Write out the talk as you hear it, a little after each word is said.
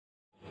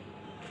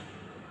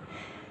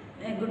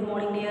Good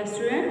morning, dear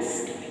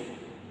students.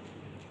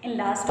 In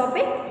last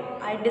topic,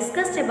 I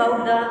discussed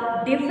about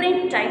the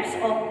different types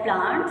of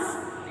plants,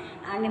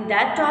 and in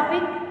that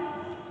topic,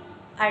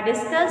 I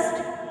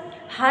discussed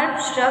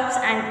herbs, shrubs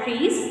and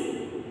trees,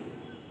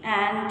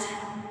 and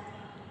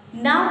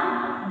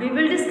now we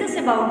will discuss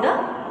about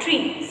the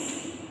trees.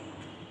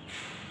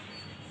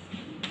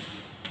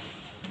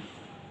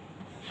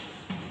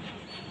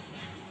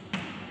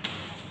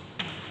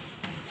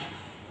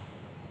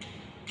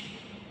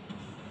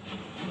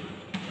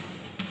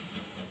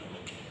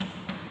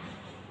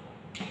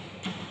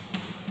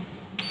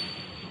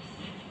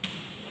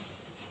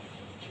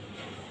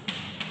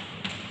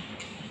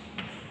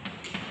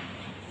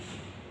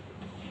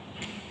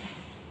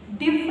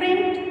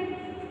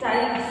 Different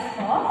types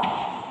of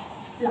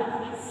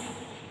plants.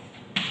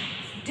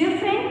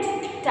 Different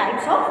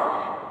types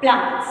of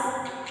plants.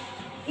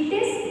 It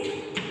is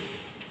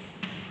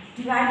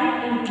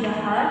divided into the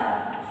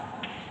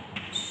herb,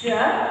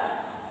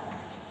 shrub,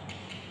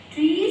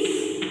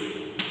 trees,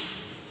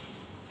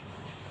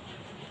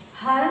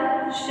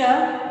 herb,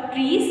 shrub,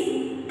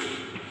 trees,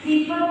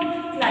 creeper,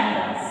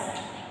 climbers.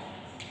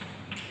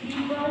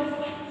 Creeper,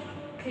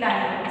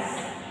 climbers.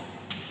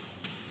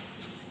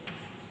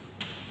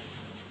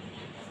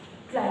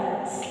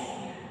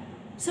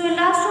 So in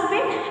last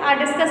topic I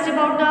discussed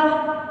about the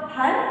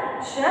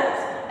herb,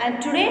 shrubs,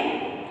 and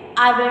today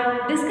I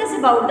will discuss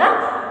about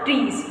the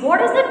trees.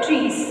 What is the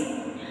trees?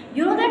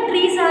 You know that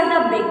trees are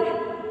the big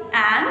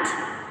and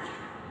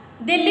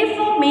they live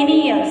for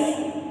many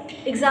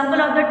years.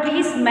 Example of the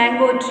trees: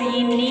 mango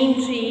tree, neem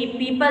tree,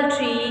 peepal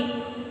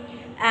tree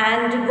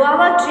and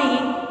guava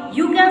tree.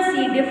 You can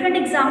see different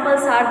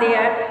examples are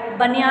there,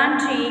 banyan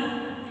tree,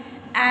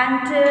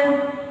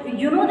 and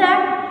you know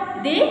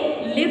that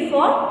they live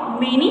for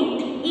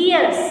many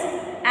years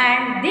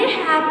and they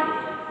have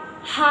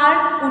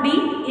hard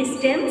woody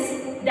stems,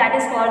 that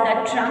is called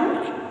the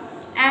trunk,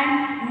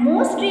 and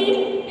most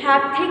trees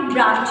have thick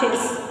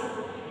branches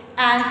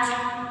and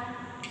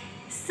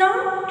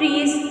some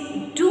trees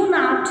do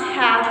not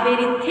have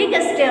very thick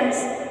stems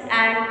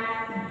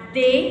and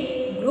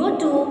they grow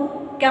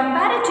to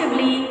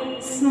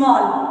comparatively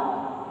small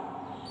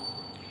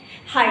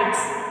heights.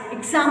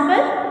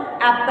 Example: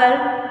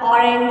 apple,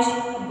 orange,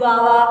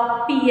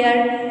 guava,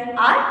 pear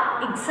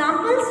are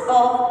examples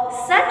of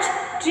such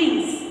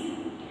trees.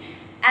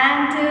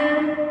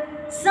 And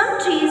some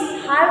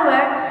trees, however,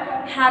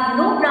 have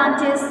no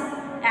branches,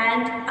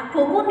 and a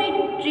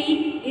coconut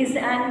tree is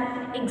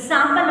an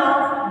example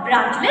of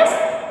branchless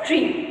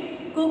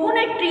tree.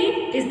 Coconut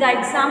tree is the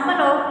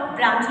example of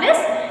branchless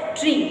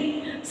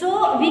tree.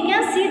 So we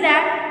can see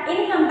that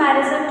in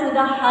comparison to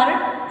the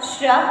herb,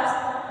 shrubs,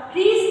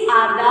 trees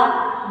are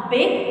the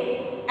big,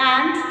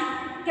 and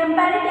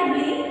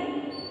comparatively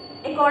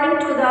according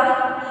to the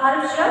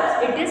herb,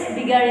 shrubs, it is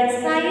bigger in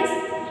size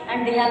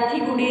and they have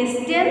thick woody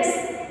stems.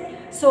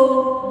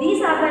 So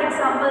these are the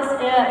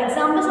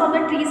examples of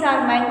the trees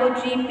are mango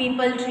tree,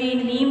 peepal tree,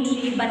 neem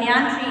tree,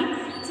 banyan tree.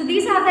 So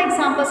these are the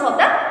examples of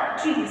the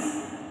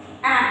trees.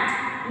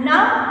 And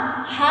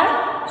now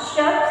herb,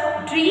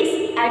 shrubs,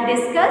 trees are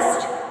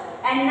discussed,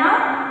 and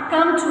now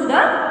come to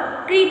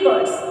the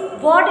creepers.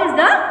 What is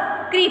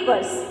the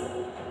creepers?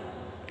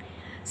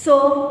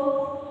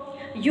 So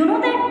you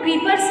know that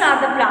creepers are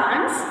the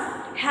plants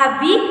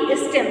have weak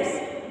stems.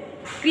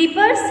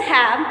 Creepers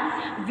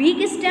have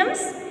weak stems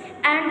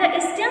and the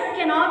stem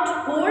cannot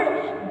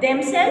hold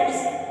themselves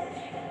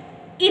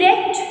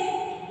erect.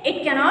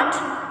 It cannot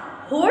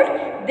hold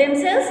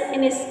themselves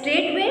in a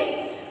straight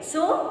way.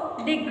 So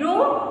they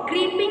grow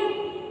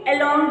creeping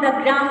along the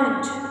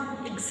ground.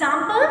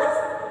 Examples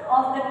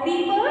of the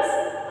creepers,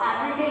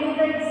 I will tell you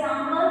the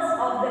examples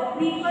of the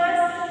creepers,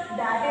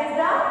 that is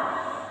the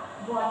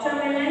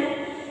watermelon.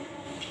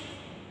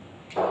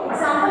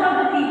 Example of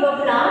the creeper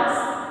plants,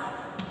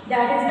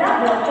 that is the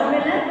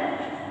watermelon,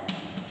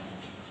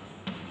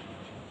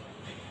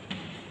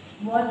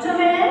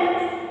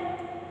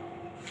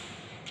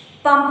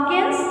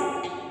 pumpkins,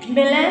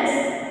 melons,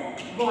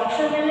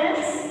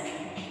 watermelons,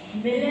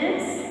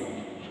 melons,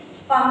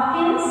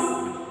 pumpkins.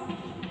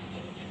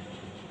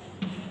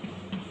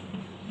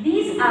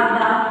 These are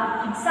the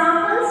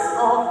examples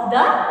of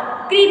the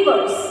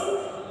creepers.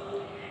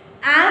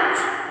 And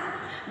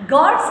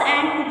gourds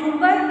and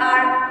cucumber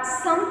are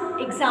some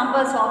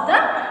examples of the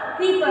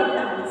creeper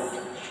plants.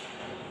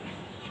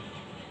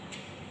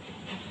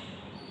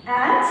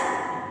 And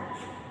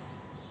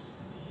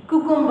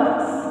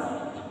cucumbers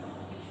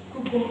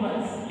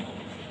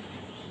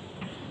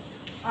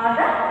are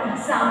the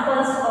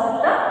examples of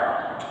the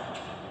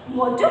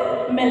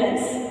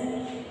watermelons.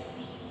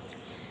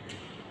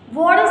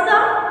 What is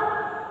the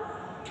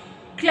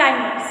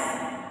climbers?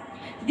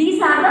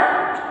 These are the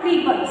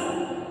creepers.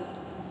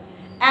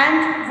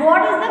 And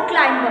what is the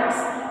climbers?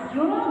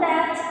 You know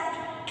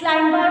that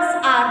climbers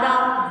are the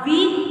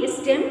weak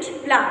stemmed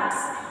plants.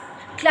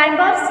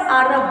 Climbers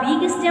are the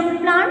weak stemmed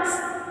plants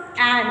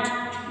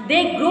and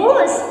they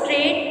grow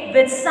straight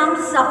with some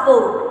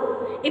support.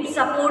 If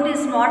support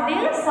is not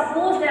there,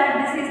 suppose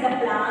that this is the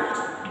plant,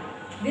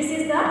 this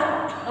is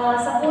the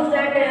suppose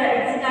that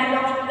it's a kind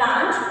of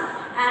plant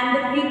and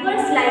the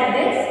creepers like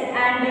this,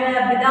 and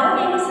without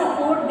any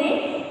support they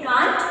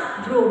can't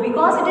grow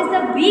because it is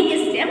the weak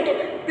stemmed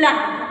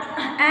plant,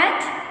 and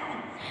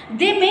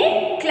they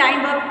may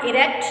climb up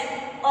erect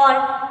or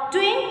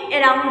twine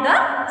around the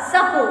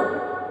support.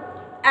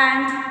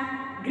 And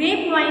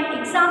grapevine,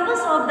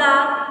 examples of the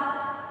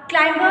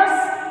climbers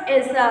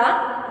is the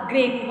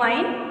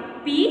grapevine,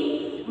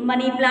 pea,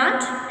 money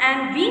plant,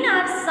 and bean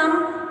are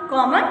some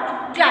common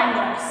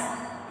climbers.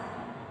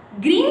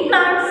 Green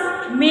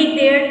plants make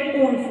their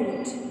own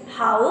food.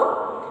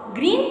 How?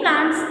 Green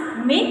plants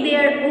make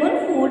their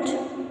own food.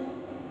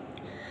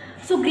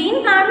 So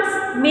green plants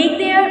make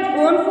their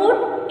own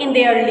food in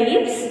their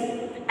leaves,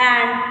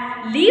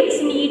 and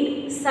leaves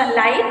need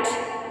sunlight,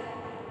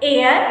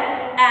 air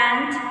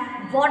and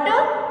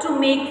water to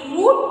make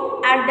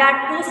food, and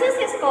that process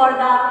is called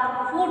the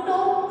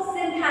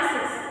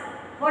photosynthesis.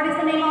 What is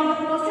the name of the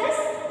process?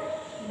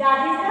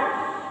 That is the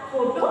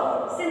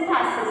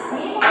photosynthesis.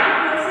 Name of the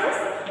process,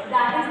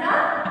 that is the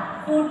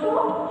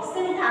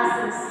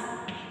photosynthesis.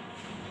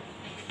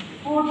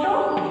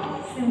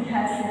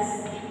 Photosynthesis.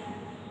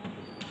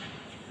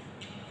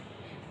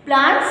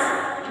 Plants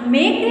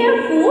make their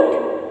food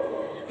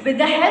with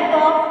the help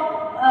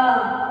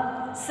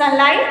of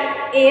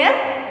sunlight, air,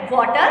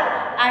 water,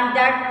 and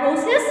that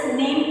process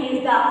name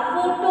is the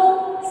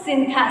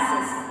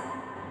photosynthesis.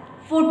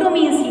 Photo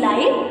means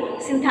light,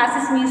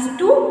 synthesis means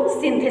to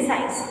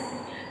synthesize.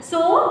 So,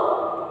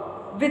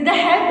 with the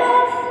help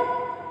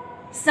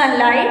of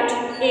sunlight,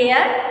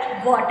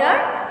 air, water,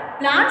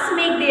 plants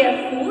make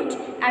their food,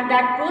 and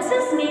that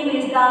process name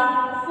is the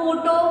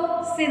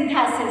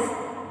photosynthesis.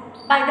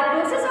 By the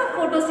process of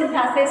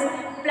photosynthesis,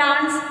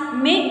 plants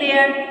make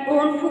their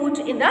own food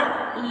in the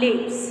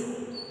leaves.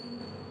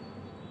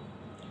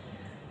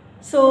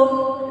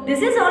 So,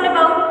 this is all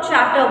about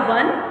chapter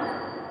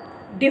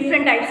 1,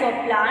 different types of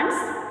plants,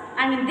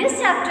 and in this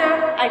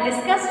chapter I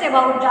discussed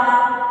about the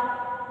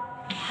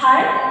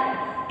herb,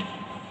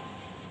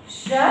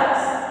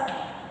 shrubs,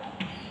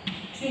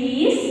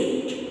 trees,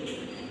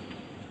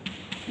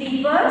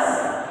 creepers,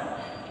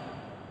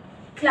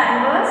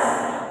 climbers,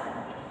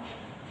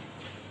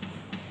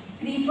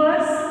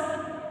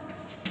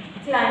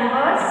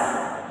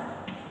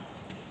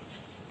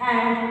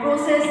 and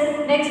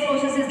next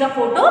process is the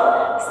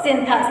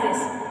photosynthesis.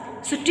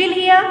 So till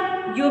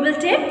here you will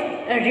take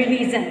a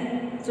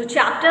revision. So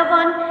chapter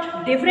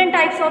 1, different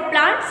types of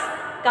plants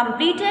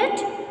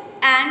completed,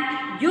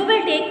 and you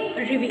will take a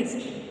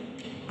revision.